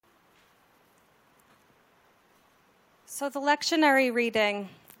So the lectionary reading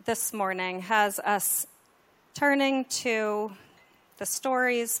this morning has us turning to the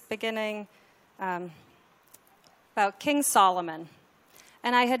stories beginning about King Solomon.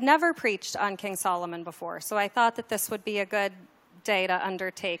 And I had never preached on King Solomon before, so I thought that this would be a good day to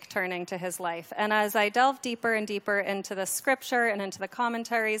undertake turning to his life. And as I delved deeper and deeper into the scripture and into the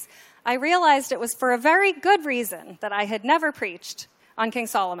commentaries, I realized it was for a very good reason that I had never preached on King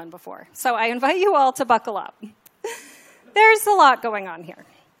Solomon before. So I invite you all to buckle up. There's a lot going on here.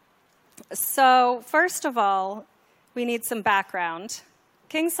 So first of all, we need some background.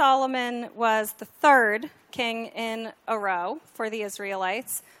 King Solomon was the third king in a row for the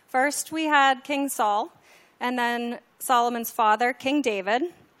Israelites. First, we had King Saul, and then Solomon's father, King David,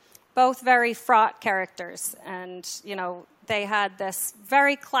 both very fraught characters. And, they had this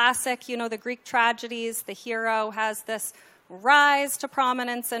very classic, the Greek tragedies. The hero has this rise to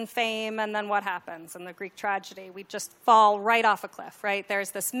prominence and fame, and then what happens in the Greek tragedy? We just fall right off a cliff, right?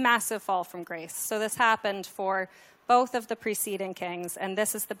 There's this massive fall from grace. So this happened for both of the preceding kings, and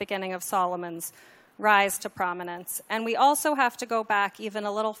this is the beginning of Solomon's rise to prominence. And we also have to go back even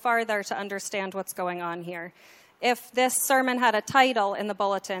a little farther to understand what's going on here. If this sermon had a title in the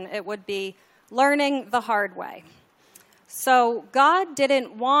bulletin, it would be Learning the Hard Way. So God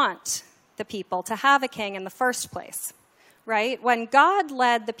didn't want the people to have a king in the first place, right? When God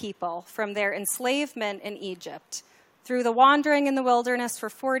led the people from their enslavement in Egypt through the wandering in the wilderness for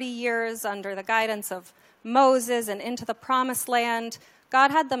 40 years under the guidance of Moses and into the promised land,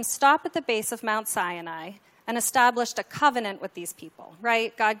 God had them stop at the base of Mount Sinai and established a covenant with these people,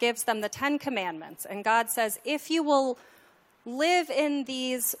 right? God gives them the 10 commandments, and God says, if you will live in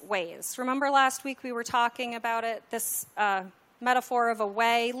these ways. Remember last week we were talking about it, this metaphor of a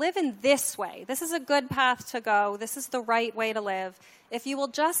way. Live in this way. This is a good path to go. This is the right way to live. If you will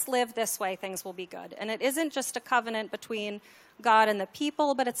just live this way, things will be good. And it isn't just a covenant between God and the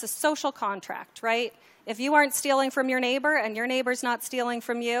people, but it's a social contract, right? If you aren't stealing from your neighbor and your neighbor's not stealing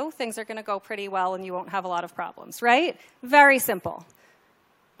from you, things are going to go pretty well and you won't have a lot of problems, right? Very simple.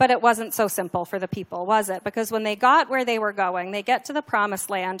 But it wasn't so simple for the people, was it? Because when they got where they were going, they get to the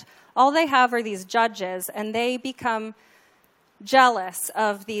promised land, all they have are these judges, and they become jealous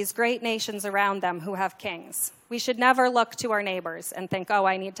of these great nations around them who have kings. We should never look to our neighbors and think,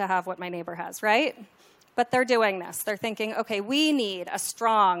 I need to have what my neighbor has, right? But they're doing this. They're thinking, okay, we need a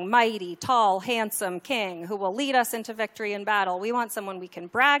strong, mighty, tall, handsome king who will lead us into victory in battle. We want someone we can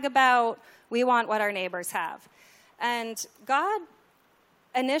brag about. We want what our neighbors have. And God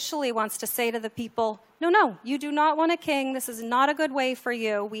initially wants to say to the people, no, you do not want a king. This is not a good way for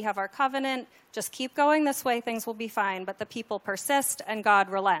you. We have our covenant. Just keep going this way. Things will be fine. But the people persist, and God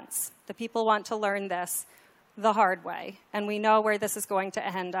relents. The people want to learn this the hard way. And we know where this is going to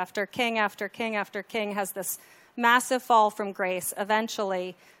end. After king after king after king has this massive fall from grace,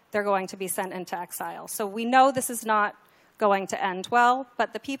 eventually they're going to be sent into exile. So we know this is not going to end well,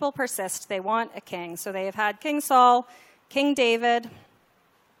 but the people persist. They want a king. So they have had King Saul, King David,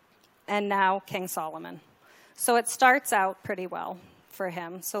 and now King Solomon. So it starts out pretty well for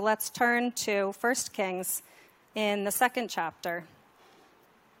him. So let's turn to 1 Kings in the 2nd chapter.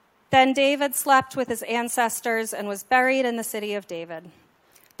 Then David slept with his ancestors and was buried in the city of David.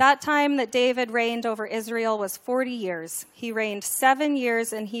 That time that David reigned over Israel was 40 years. He reigned 7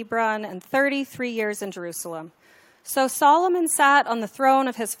 years in Hebron and 33 years in Jerusalem. So Solomon sat on the throne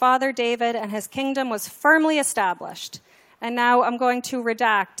of his father David, and his kingdom was firmly established. And now I'm going to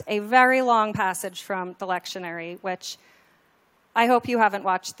redact a very long passage from the lectionary, which I hope you haven't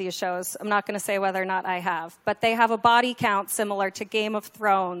watched these shows. I'm not going to say whether or not I have. But they have a body count similar to Game of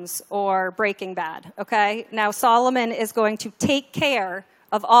Thrones or Breaking Bad, okay? Now, Solomon is going to take care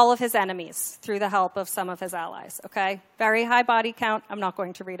of all of his enemies through the help of some of his allies, okay? Very high body count. I'm not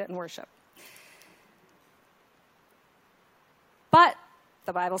going to read it in worship. But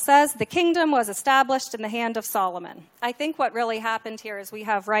the Bible says the kingdom was established in the hand of Solomon. I think what really happened here is we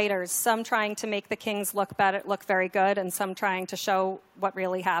have writers, some trying to make the kings look very good, and some trying to show what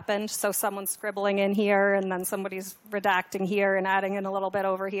really happened. So someone's scribbling in here, and then somebody's redacting here and adding in a little bit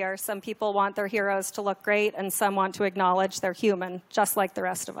over here. Some people want their heroes to look great, and some want to acknowledge they're human, just like the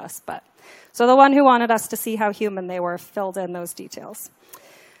rest of us. So the one who wanted us to see how human they were filled in those details.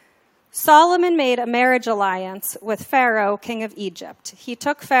 Solomon made a marriage alliance with Pharaoh, king of Egypt. He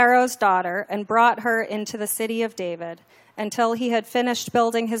took Pharaoh's daughter and brought her into the city of David until he had finished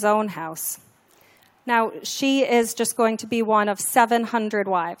building his own house. Now, she is just going to be one of 700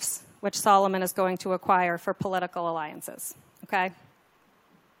 wives, which Solomon is going to acquire for political alliances, okay?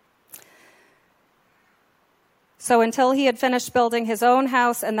 So until he had finished building his own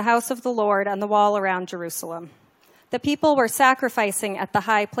house and the house of the Lord and the wall around Jerusalem. The people were sacrificing at the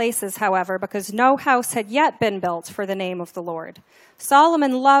high places, however, because no house had yet been built for the name of the Lord.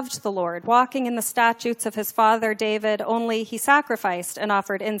 Solomon loved the Lord, walking in the statutes of his father David, only he sacrificed and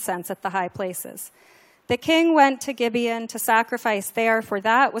offered incense at the high places. The king went to Gibeon to sacrifice there, for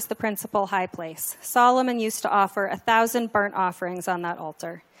that was the principal high place. Solomon used to offer 1,000 burnt offerings on that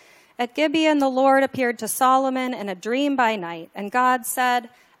altar. At Gibeon, the Lord appeared to Solomon in a dream by night, and God said,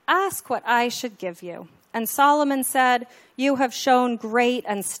 "Ask what I should give you." And Solomon said, "You have shown great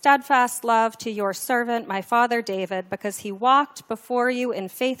and steadfast love to your servant, my father David, because he walked before you in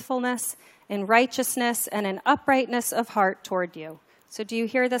faithfulness, in righteousness, and in uprightness of heart toward you." So do you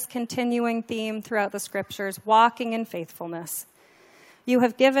hear this continuing theme throughout the scriptures, walking in faithfulness? "You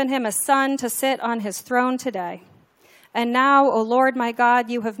have given him a son to sit on his throne today. And now, O Lord my God,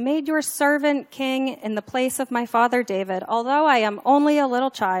 you have made your servant king in the place of my father David. Although I am only a little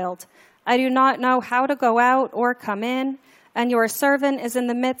child, I do not know how to go out or come in, and your servant is in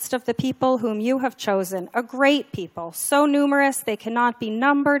the midst of the people whom you have chosen, a great people, so numerous they cannot be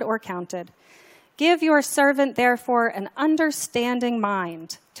numbered or counted. Give your servant, therefore, an understanding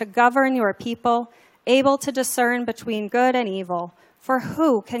mind to govern your people, able to discern between good and evil. For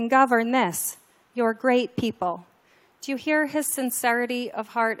who can govern this, your great people?" Do you hear his sincerity of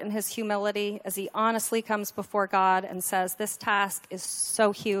heart and his humility as he honestly comes before God and says, this task is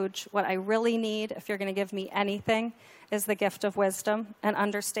so huge. What I really need, if you're going to give me anything, is the gift of wisdom and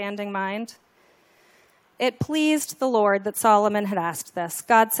understanding mind? It pleased the Lord that Solomon had asked this.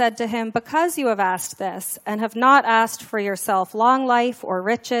 God said to him, "Because you have asked this and have not asked for yourself long life or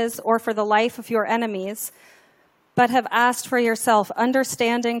riches or for the life of your enemies, but have asked for yourself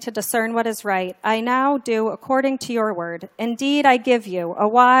understanding to discern what is right, I now do according to your word. Indeed, I give you a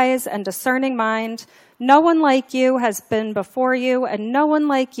wise and discerning mind. No one like you has been before you, and no one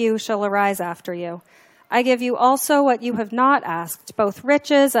like you shall arise after you. I give you also what you have not asked, both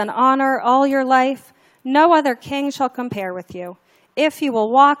riches and honor all your life. No other king shall compare with you. If you will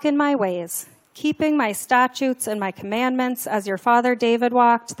walk in my ways, keeping my statutes and my commandments as your father David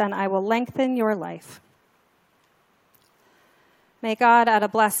walked, then I will lengthen your life." May God add a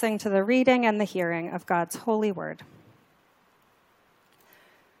blessing to the reading and the hearing of God's holy word.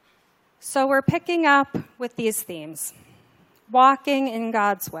 So we're picking up with these themes, walking in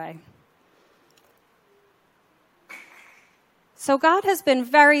God's way. So God has been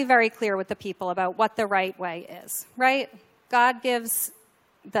very, very clear with the people about what the right way is, right? God gives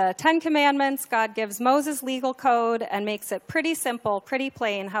the 10 Commandments, God gives Moses' legal code and makes it pretty simple, pretty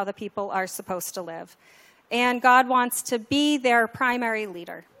plain how the people are supposed to live. And God wants to be their primary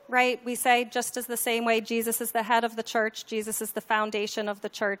leader, right? We say just as the same way Jesus is the head of the church, Jesus is the foundation of the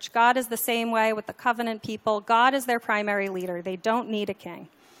church. God is the same way with the covenant people. God is their primary leader. They don't need a king.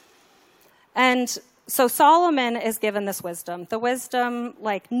 And so Solomon is given this wisdom, the wisdom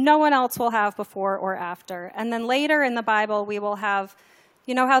like no one else will have before or after. And then later in the Bible, we will have,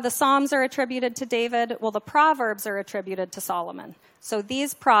 you know how the Psalms are attributed to David? Well, the Proverbs are attributed to Solomon. So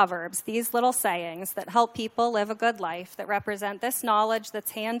these proverbs, these little sayings that help people live a good life, that represent this knowledge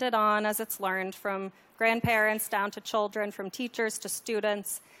that's handed on as it's learned from grandparents down to children, from teachers to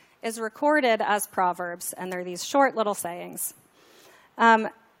students, is recorded as proverbs, and they're these short little sayings.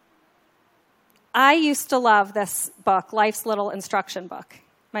 I used to love this book, Life's Little Instruction Book.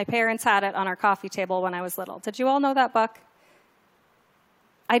 My parents had it on our coffee table when I was little. Did you all know that book?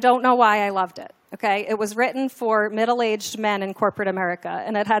 I don't know why I loved it, okay? It was written for middle-aged men in corporate America,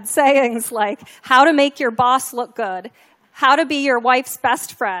 and it had sayings like, how to make your boss look good, how to be your wife's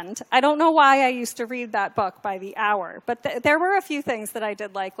best friend. I don't know why I used to read that book by the hour, but there were a few things that I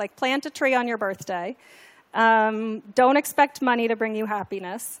did like plant a tree on your birthday, don't expect money to bring you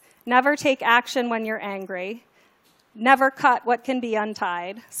happiness, never take action when you're angry, never cut what can be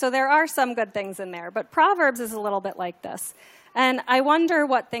untied. So there are some good things in there, but Proverbs is a little bit like this. And I wonder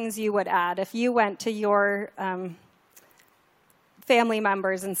what things you would add if you went to your family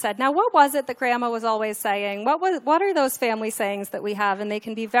members and said, now what was it that Grandma was always saying? What are those family sayings that we have? And they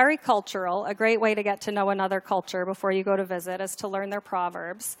can be very cultural. A great way to get to know another culture before you go to visit is to learn their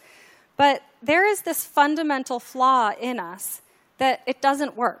proverbs. But there is this fundamental flaw in us that it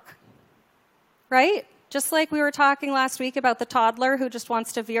doesn't work, right? Just like we were talking last week about the toddler who just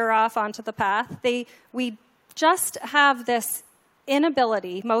wants to veer off onto the path. We just have this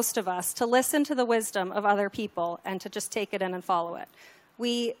inability, most of us, to listen to the wisdom of other people and to just take it in and follow it.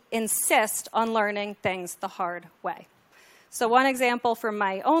 We insist on learning things the hard way. So one example from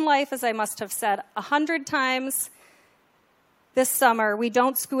my own life, as I must have said 100 times this summer, we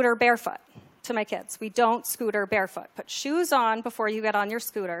don't scooter barefoot to my kids. We don't scooter barefoot. Put shoes on before you get on your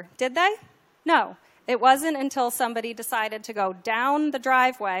scooter. Did they? No. It wasn't until somebody decided to go down the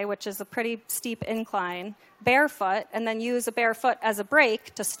driveway, which is a pretty steep incline, barefoot, and then use a barefoot as a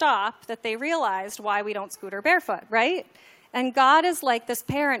brake to stop, that they realized why we don't scooter barefoot, right? And God is like this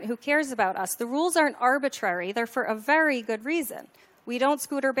parent who cares about us. The rules aren't arbitrary. They're for a very good reason. We don't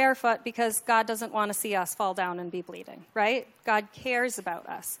scooter barefoot because God doesn't want to see us fall down and be bleeding, right? God cares about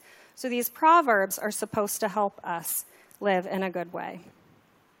us. So these proverbs are supposed to help us live in a good way.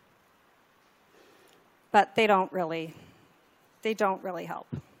 But they don't really help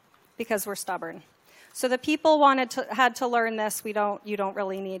because we're stubborn. So the people had to learn this. You don't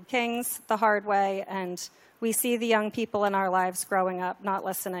really need kings the hard way, and we see the young people in our lives growing up not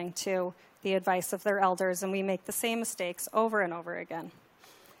listening to the advice of their elders, and we make the same mistakes over and over again.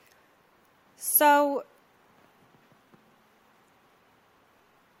 So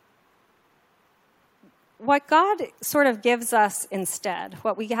what God sort of gives us instead,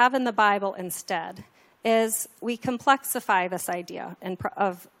 what we have in the Bible instead, is we complexify this idea in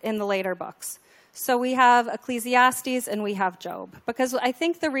the later books. So we have Ecclesiastes and we have Job. Because I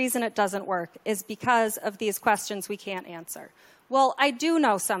think the reason it doesn't work is because of these questions we can't answer. Well, I do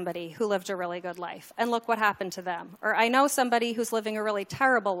know somebody who lived a really good life, and look what happened to them. Or I know somebody who's living a really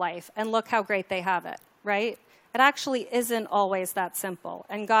terrible life, and look how great they have it, right? It actually isn't always that simple,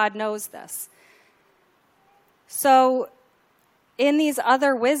 and God knows this. So in these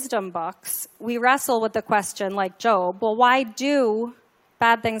other wisdom books, we wrestle with the question, like Job, well, why do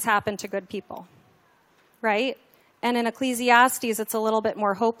bad things happen to good people, right? And in Ecclesiastes, it's a little bit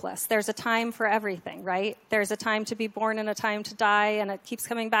more hopeless. There's a time for everything, right? There's a time to be born and a time to die, and it keeps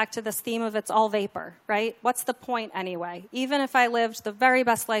coming back to this theme of it's all vapor, right? What's the point anyway? Even if I lived the very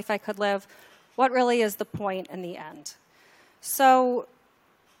best life I could live, what really is the point in the end? So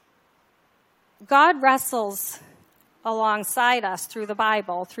God wrestles alongside us through the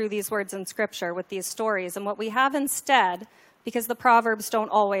Bible, through these words in Scripture, with these stories. And what we have instead, because the Proverbs don't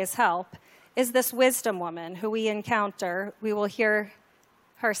always help, is this wisdom woman who we encounter. We will hear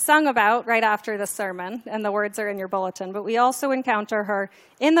her sung about right after the sermon, and the words are in your bulletin. But we also encounter her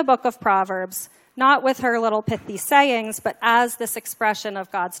in the book of Proverbs, not with her little pithy sayings, but as this expression of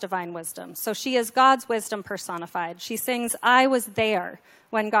God's divine wisdom. So she is God's wisdom personified. She sings, I was there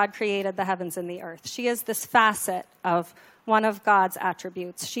when God created the heavens and the earth. She is this facet of one of God's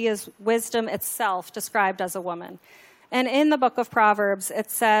attributes. She is wisdom itself described as a woman. And in the book of Proverbs,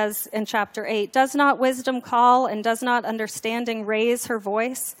 it says in chapter 8, does not wisdom call and does not understanding raise her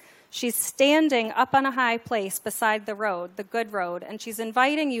voice? She's standing up on a high place beside the road, the good road, and she's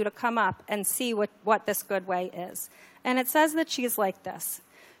inviting you to come up and see what this good way is. And it says that she's like this.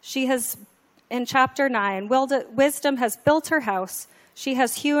 She has, in chapter 9, wisdom has built her house. She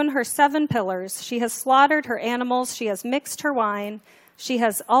has hewn her 7 pillars. She has slaughtered her animals. She has mixed her wine. She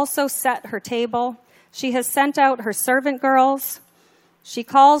has also set her table. She has sent out her servant girls. She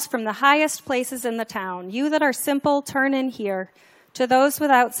calls from the highest places in the town. You that are simple, turn in here. To those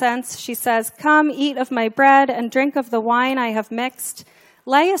without sense, she says, come, eat of my bread and drink of the wine I have mixed.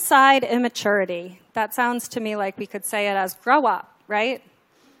 Lay aside immaturity. That sounds to me like we could say it as grow up, right?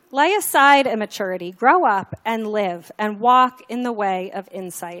 Lay aside immaturity, grow up and live and walk in the way of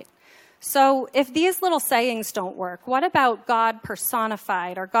insight. So if these little sayings don't work, what about God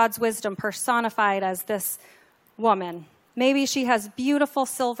personified, or God's wisdom personified as this woman? Maybe she has beautiful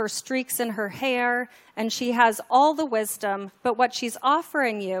silver streaks in her hair, and she has all the wisdom, but what she's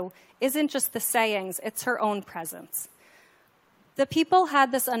offering you isn't just the sayings, it's her own presence. The people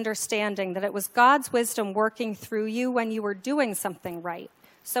had this understanding that it was God's wisdom working through you when you were doing something right.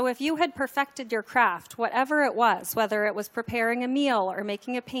 So if you had perfected your craft, whatever it was, whether it was preparing a meal or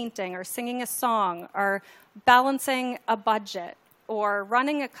making a painting or singing a song or balancing a budget or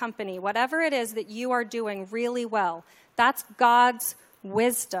running a company, whatever it is that you are doing really well, that's God's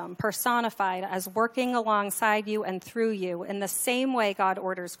wisdom personified as working alongside you and through you in the same way God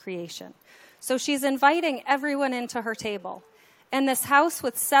orders creation. So she's inviting everyone into her table. And this house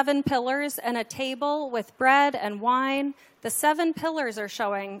with 7 pillars and a table with bread and wine, the 7 pillars are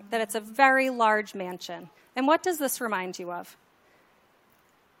showing that it's a very large mansion. And what does this remind you of?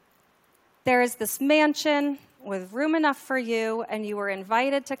 There is this mansion with room enough for you, and you were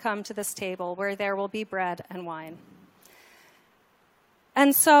invited to come to this table where there will be bread and wine.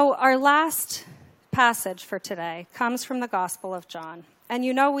 And so our last passage for today comes from the Gospel of John. And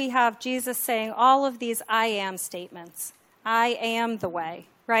you know we have Jesus saying all of these I am statements. I am the way,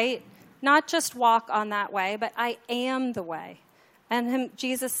 right? Not just walk on that way, but I am the way. And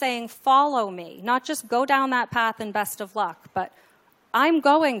Jesus saying, follow me. Not just go down that path and best of luck, but I'm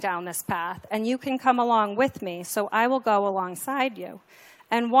going down this path, and you can come along with me, so I will go alongside you.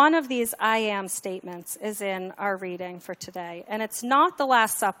 And one of these I am statements is in our reading for today. And it's not the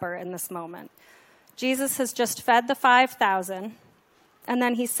Last Supper in this moment. Jesus has just fed the 5,000, and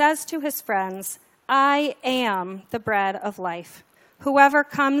then he says to his friends, I am the bread of life. Whoever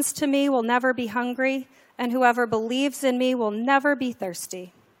comes to me will never be hungry, and whoever believes in me will never be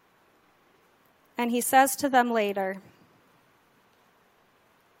thirsty. And he says to them later,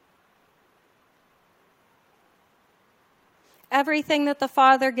 everything that the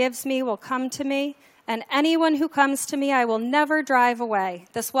Father gives me will come to me, and anyone who comes to me I will never drive away.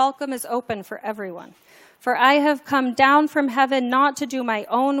 This welcome is open for everyone. For I have come down from heaven not to do my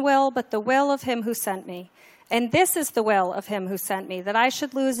own will, but the will of him who sent me. And this is the will of him who sent me, that I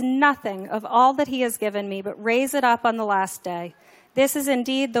should lose nothing of all that he has given me, but raise it up on the last day. This is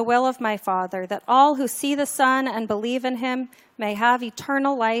indeed the will of my Father, that all who see the Son and believe in him may have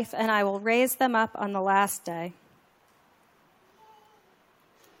eternal life, and I will raise them up on the last day.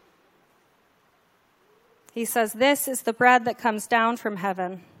 He says, this is the bread that comes down from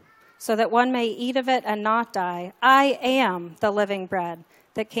heaven, so that one may eat of it and not die. I am the living bread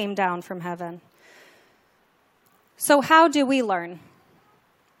that came down from heaven. So how do we learn?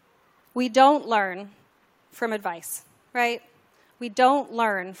 We don't learn from advice, right? We don't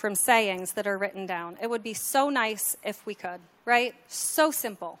learn from sayings that are written down. It would be so nice if we could, right? So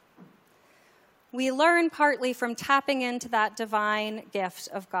simple. We learn partly from tapping into that divine gift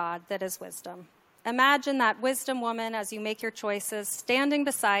of God that is wisdom. Imagine that wisdom woman as you make your choices, standing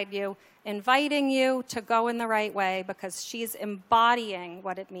beside you, inviting you to go in the right way because she's embodying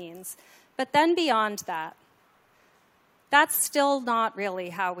what it means. But then beyond that, that's still not really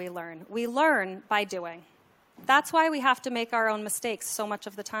how we learn. We learn by doing. That's why we have to make our own mistakes so much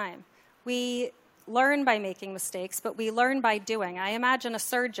of the time. We learn by making mistakes, but we learn by doing. I imagine a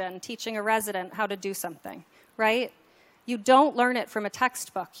surgeon teaching a resident how to do something, right? You don't learn it from a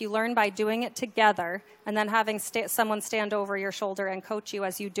textbook. You learn by doing it together and then having someone stand over your shoulder and coach you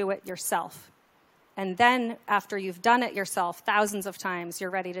as you do it yourself. And then after you've done it yourself thousands of times,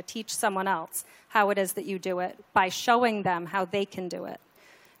 you're ready to teach someone else how it is that you do it by showing them how they can do it.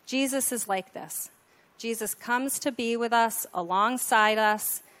 Jesus is like this. Jesus comes to be with us, alongside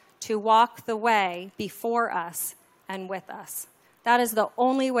us, to walk the way before us and with us. That is the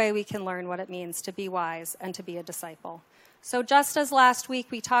only way we can learn what it means to be wise and to be a disciple. So just as last week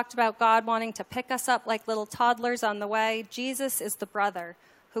we talked about God wanting to pick us up like little toddlers on the way, Jesus is the brother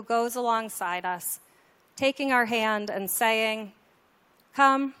who goes alongside us, taking our hand and saying,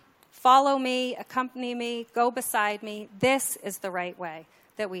 come, follow me, accompany me, go beside me. This is the right way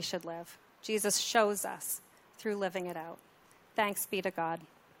that we should live. Jesus shows us through living it out. Thanks be to God.